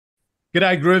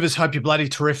G'day, Groovers. Hope you're bloody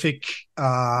terrific.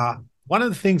 One of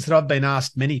the things that I've been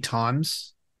asked many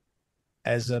times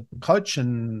as a coach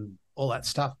and all that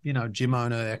stuff, gym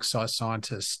owner, exercise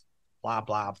scientist, blah,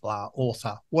 blah, blah,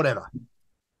 author, whatever,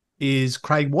 is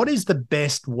Craig, what is the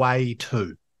best way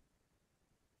to?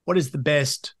 What is the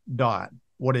best diet?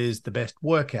 What is the best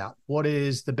workout? What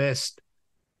is the best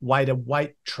way to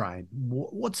weight train?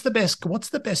 What's the best? What's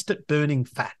the best at burning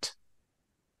fat?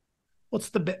 What's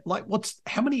the best?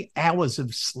 How many hours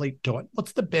of sleep do I?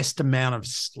 What's the best amount of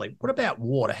sleep? What about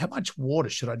water? How much water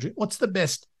should I drink? What's the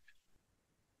best?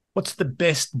 What's the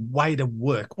best way to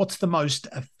work? What's the most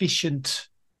efficient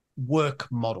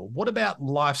work model? What about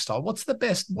lifestyle? What's the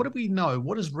best? What do we know?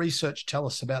 What does research tell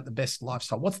us about the best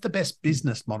lifestyle? What's the best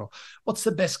business model? What's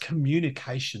the best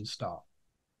communication style?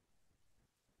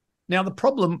 Now, the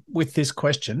problem with this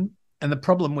question and the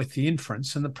problem with the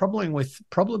inference and the problem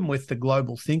with the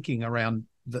global thinking around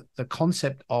the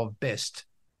concept of best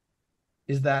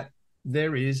is that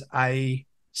there is a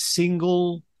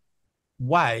single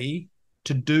way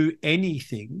to do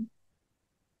anything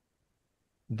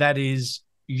that is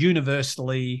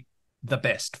universally the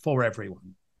best for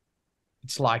everyone.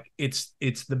 It's like it's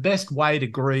the best way to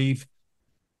grieve.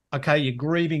 Okay, you're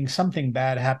grieving, something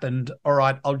bad happened. All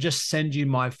right, I'll just send you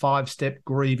my 5-step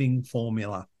grieving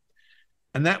formula.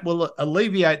 And that will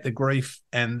alleviate the grief,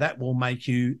 and that will make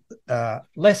you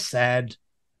less sad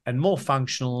and more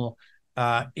functional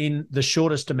in the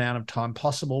shortest amount of time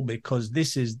possible, because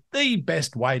this is the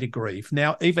best way to grieve.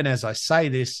 Now, even as I say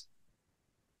this,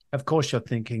 of course, you're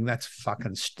thinking that's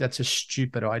a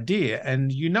stupid idea.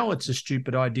 And it's a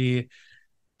stupid idea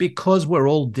because we're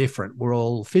all different. We're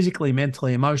all physically,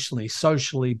 mentally, emotionally,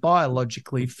 socially,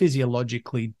 biologically,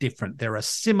 physiologically different. There are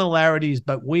similarities,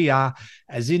 but we are,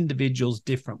 as individuals,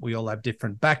 different. We all have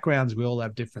different backgrounds. We all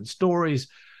have different stories.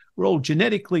 We're all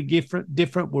genetically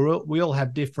different. We all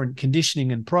have different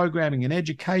conditioning and programming and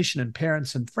education and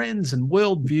parents and friends and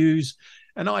worldviews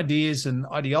and ideas and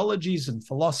ideologies and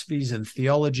philosophies and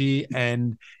theology.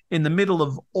 And in the middle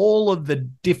of all of the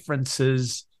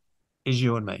differences is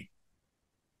you and me.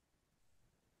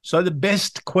 So the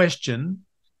best question,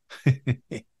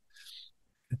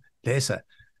 there's a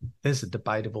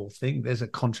debatable thing, there's a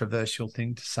controversial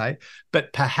thing to say,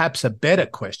 but perhaps a better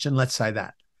question, let's say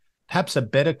that, perhaps a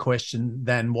better question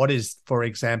than for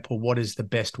example, what is the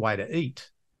best way to eat?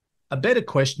 A better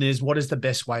question is, what is the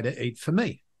best way to eat for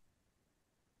me?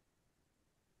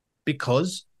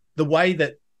 Because the way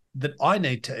that I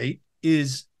need to eat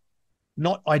is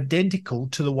not identical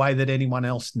to the way that anyone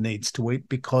else needs to eat,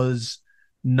 because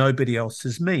nobody else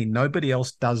is me. Nobody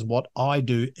else does what I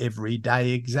do every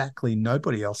day exactly.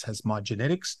 Nobody else has my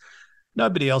genetics.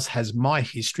 Nobody else has my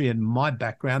history and my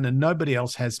background, and nobody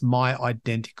else has my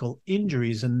identical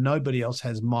injuries, and nobody else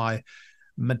has my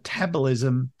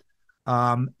metabolism.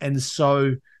 And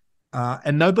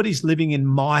nobody's living in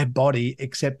my body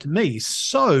except me.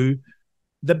 So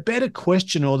the better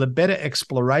question or the better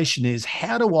exploration is,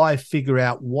 how do I figure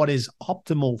out what is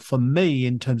optimal for me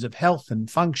in terms of health and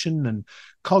function and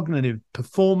cognitive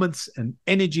performance and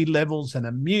energy levels and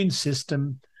immune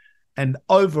system and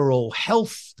overall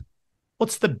health?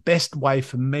 What's the best way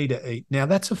for me to eat? Now,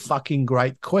 that's a fucking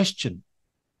great question.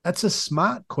 That's a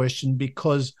smart question,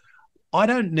 because I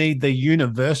don't need the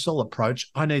universal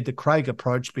approach. I need the Craig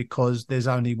approach, because there's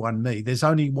only one me. There's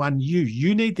only one you.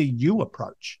 You need the you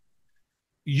approach.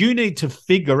 You need to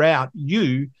figure out,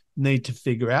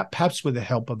 perhaps with the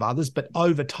help of others, but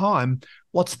over time,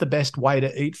 what's the best way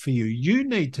to eat for you? You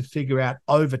need to figure out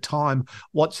over time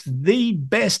what's the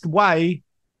best way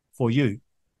for you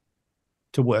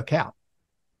to work out.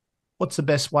 What's the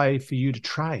best way for you to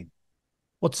train?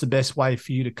 What's the best way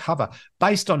for you to cover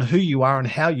based on who you are and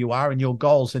how you are and your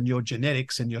goals and your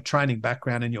genetics and your training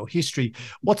background and your history?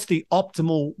 What's the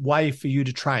optimal way for you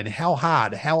to train? How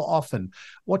hard, how often,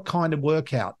 what kind of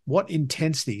workout, what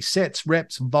intensity, sets,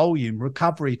 reps, volume,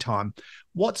 recovery time?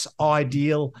 What's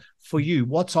ideal for you?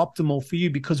 What's optimal for you?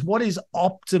 Because what is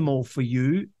optimal for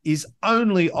you is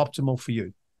only optimal for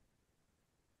you,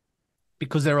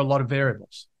 because there are a lot of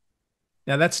variables.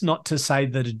 Now, that's not to say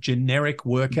that a generic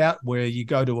workout where you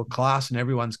go to a class and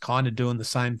everyone's kind of doing the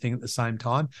same thing at the same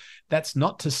time, that's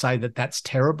not to say that that's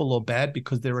terrible or bad,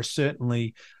 because there are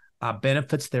certainly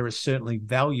benefits. There is certainly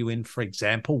value in, for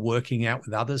example, working out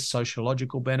with others,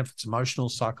 sociological benefits, emotional,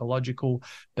 psychological,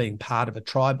 being part of a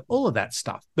tribe, all of that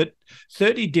stuff. But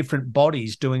 30 different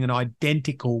bodies doing an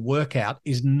identical workout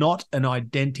is not an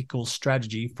identical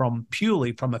strategy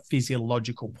purely from a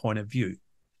physiological point of view.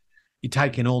 You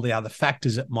take in all the other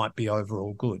factors, it might be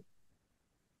overall good.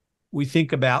 We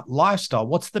think about lifestyle.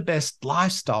 What's the best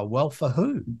lifestyle? Well, for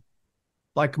who?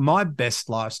 Like my best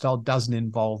lifestyle doesn't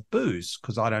involve booze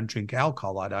because I don't drink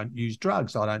alcohol. I don't use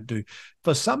drugs. I don't do.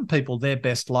 For some people, their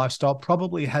best lifestyle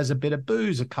probably has a bit of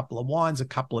booze, a couple of wines, a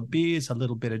couple of beers, a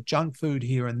little bit of junk food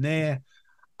here and there.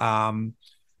 Um,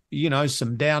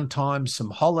 some downtime, some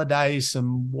holidays,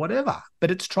 some whatever.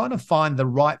 But it's trying to find the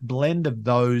right blend of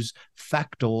those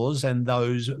factors and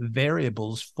those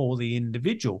variables for the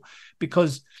individual.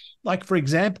 Because, like, for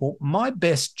example, my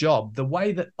best job, the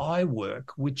way that I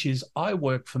work, which is I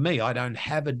work for me, I don't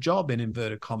have a job in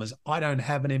inverted commas. I don't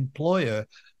have an employer.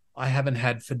 I haven't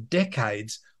had for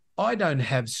decades. I don't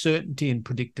have certainty and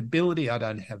predictability. I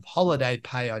don't have holiday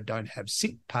pay. I don't have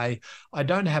sick pay. I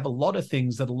don't have a lot of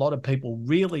things that a lot of people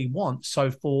really want. So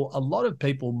for a lot of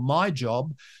people, my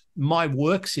job, my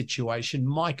work situation,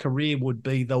 my career would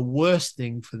be the worst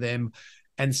thing for them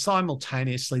and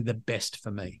simultaneously the best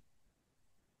for me.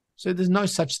 So there's no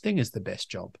such thing as the best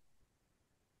job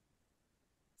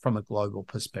from a global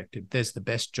perspective. There's the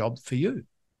best job for you.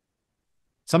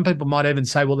 Some people might even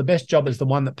say, well, the best job is the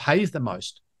one that pays the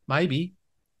most. Maybe.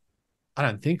 I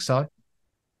don't think so.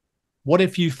 What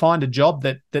if you find a job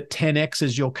that 10x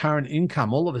is your current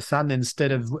income? All of a sudden,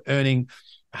 instead of earning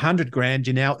 100 grand,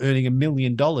 you're now earning $1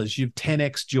 million. You've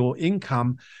 10x'd your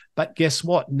income. But guess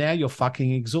what? Now you're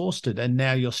fucking exhausted, and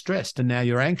now you're stressed, and now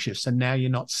you're anxious, and now you're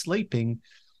not sleeping.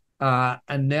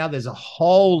 And now there's a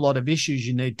whole lot of issues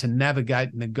you need to navigate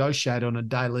and negotiate on a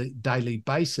daily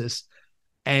basis.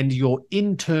 And your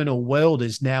internal world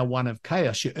is now one of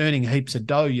chaos. You're earning heaps of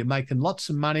dough. You're making lots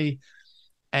of money.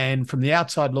 And from the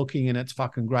outside looking in, it's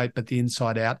fucking great. But the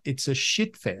inside out, it's a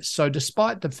shit fest. So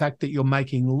despite the fact that you're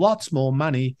making lots more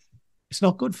money, it's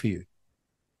not good for you.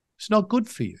 It's not good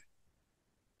for you.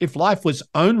 If life was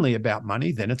only about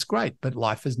money, then it's great. But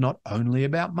life is not only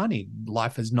about money.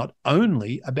 Life is not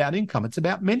only about income. It's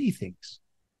about many things.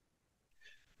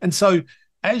 And so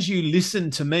as you listen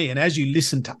to me and as you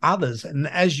listen to others and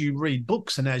as you read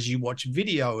books and as you watch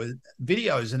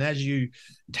videos and as you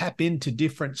tap into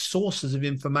different sources of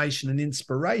information and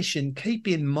inspiration, keep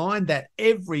in mind that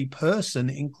every person,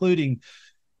 including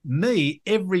me,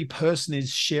 every person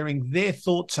is sharing their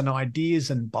thoughts and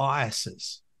ideas and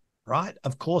biases, right?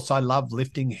 Of course, I love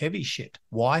lifting heavy shit.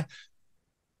 Why?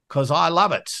 Because I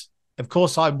love it. Of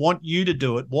course, I want you to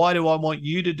do it. Why do I want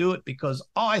you to do it? Because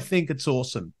I think it's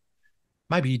awesome.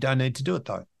 Maybe you don't need to do it,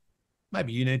 though.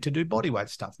 Maybe you need to do bodyweight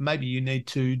stuff. Maybe you need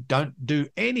to don't do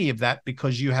any of that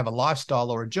because you have a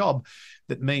lifestyle or a job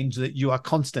that means that you are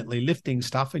constantly lifting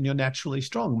stuff and you're naturally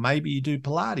strong. Maybe you do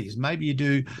Pilates. Maybe you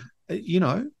do,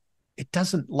 it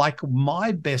doesn't, like,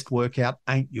 my best workout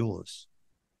ain't yours.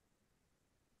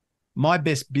 My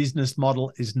best business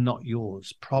model is not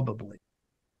yours, probably.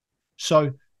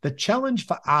 So the challenge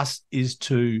for us is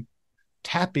to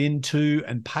tap into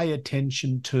and pay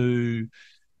attention to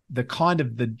the kind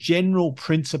of the general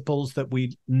principles that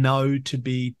we know to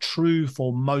be true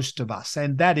for most of us.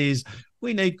 And that is,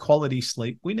 we need quality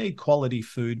sleep. We need quality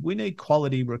food. We need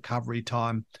quality recovery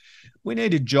time. We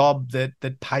need a job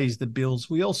that pays the bills.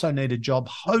 We also need a job,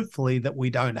 hopefully, that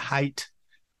we don't hate.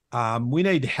 We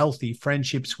need healthy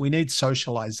friendships. We need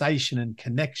socialization and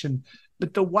connection.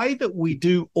 But the way that we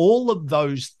do all of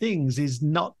those things is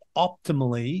not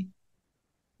optimally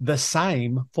the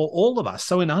same for all of us.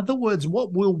 So in other words,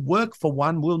 what will work for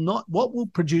one will not, what will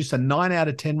produce a 9 out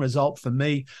of 10 result for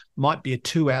me might be a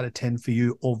 2 out of 10 for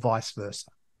you, or vice versa.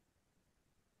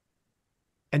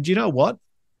 And you know what?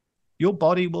 Your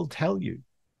body will tell you.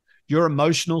 Your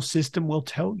emotional system will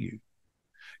tell you.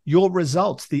 Your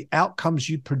results, the outcomes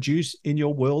you produce in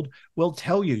your world will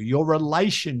tell you. Your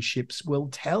relationships will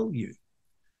tell you.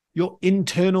 Your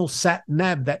internal sat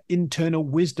nav, that internal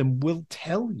wisdom, will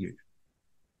tell you.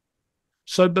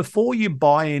 So before you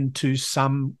buy into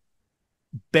some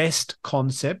best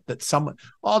concept that someone,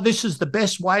 oh, this is the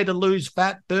best way to lose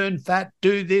fat, burn fat,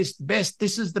 do this, best,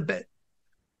 this is the best.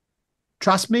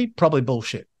 Trust me, probably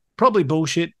bullshit. Probably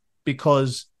bullshit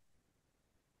because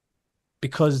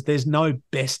there's no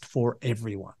best for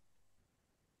everyone.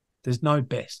 There's no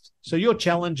best. So your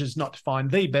challenge is not to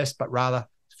find the best, but rather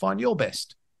to find your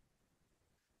best.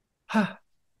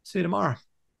 See you tomorrow.